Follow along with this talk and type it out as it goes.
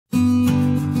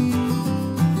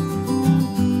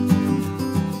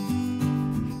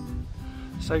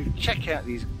So check out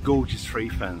these gorgeous tree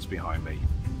ferns behind me.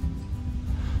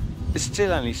 It's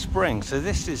still only spring, so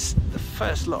this is the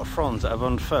first lot of fronds that have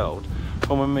unfurled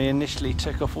from when we initially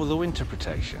took off all the winter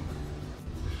protection.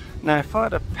 Now if I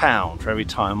had £1 for every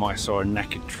time I saw a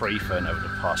naked tree fern over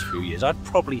the past few years, I'd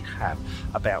probably have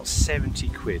about 70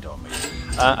 quid on me.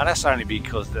 And that's only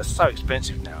because they're so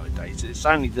expensive nowadays. It's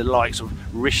only the likes of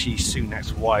Rishi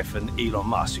Sunak's wife and Elon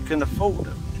Musk who can afford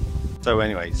them. So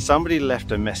anyway, somebody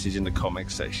left a message in the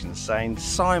comments section saying,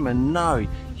 Simon, no,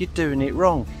 you're doing it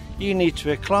wrong. You need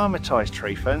to acclimatise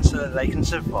tree ferns so that they can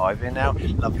survive in our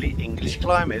lovely English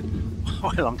climate.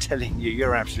 Well, I'm telling you,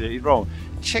 you're absolutely wrong.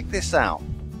 Check this out.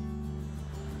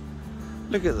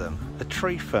 Look at them. A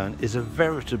tree fern is a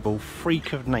veritable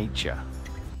freak of nature.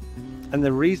 And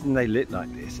the reason they look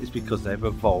like this is because they've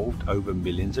evolved over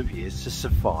millions of years to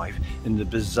survive in the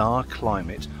bizarre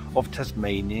climate of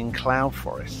Tasmanian cloud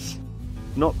forests,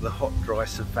 not the hot, dry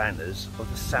savannas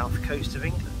of the south coast of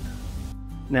England.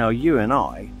 Now, you and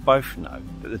I both know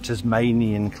that the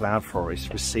Tasmanian cloud forests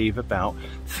receive about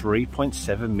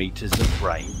 3.7 metres of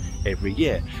rain every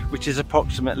year, which is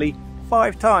approximately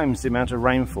 5 times the amount of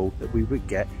rainfall that we would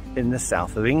get in the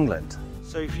south of England.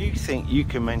 So if you think you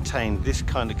can maintain this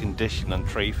kind of condition on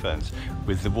tree ferns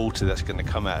with the water that's going to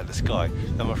come out of the sky,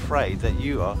 I'm afraid that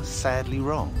you are sadly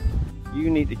wrong. You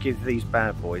need to give these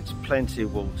bad boys plenty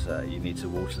of water. You need to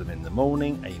water them in the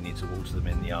morning and you need to water them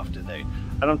in the afternoon.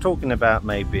 And I'm talking about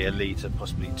maybe a litre,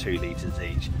 possibly 2 litres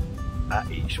each at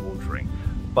each watering.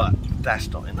 But that's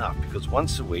not enough, because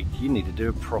once a week you need to do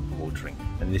a proper watering,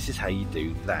 and this is how you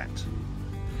do that.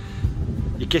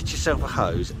 You get yourself a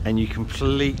hose and you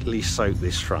completely soak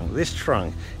this trunk. This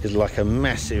trunk is like a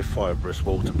massive fibrous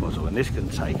water bottle, and this can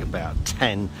take about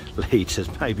 10 litres,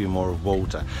 maybe more, of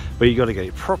water. But you've got to get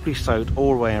it properly soaked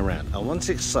all the way around. And once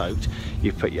it's soaked,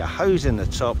 you put your hose in the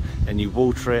top and you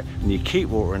water it, and you keep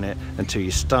watering it until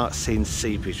you start seeing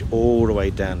seepage all the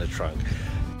way down the trunk.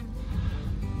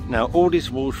 Now, all this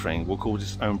watering will cause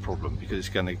its own problem, because it's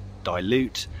going to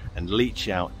dilute and leach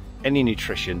out any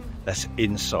nutrition that's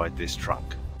inside this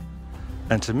trunk.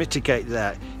 And to mitigate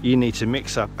that, you need to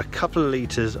mix up a couple of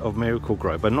litres of Miracle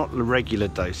Grow, but not the regular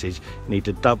dosage. You need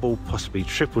to double, possibly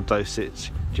triple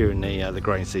dosage during the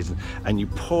growing season, and you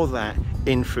pour that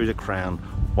in through the crown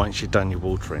once you've done your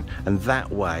watering. And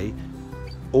that way,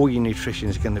 all your nutrition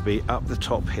is going to be up the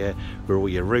top here, where all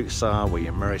your roots are, where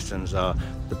your meristons are,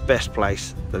 the best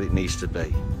place that it needs to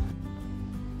be.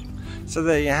 So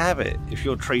there you have it. If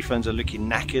your tree ferns are looking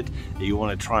knackered and you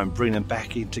want to try and bring them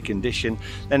back into condition,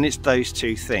 then it's those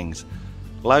two things.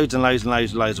 Loads and loads and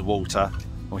loads and loads of water.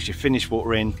 Once you finish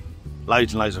watering,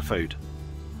 loads and loads of food.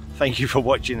 Thank you for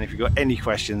watching. If you've got any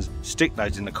questions, stick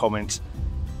those in the comments.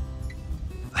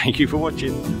 Thank you for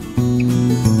watching.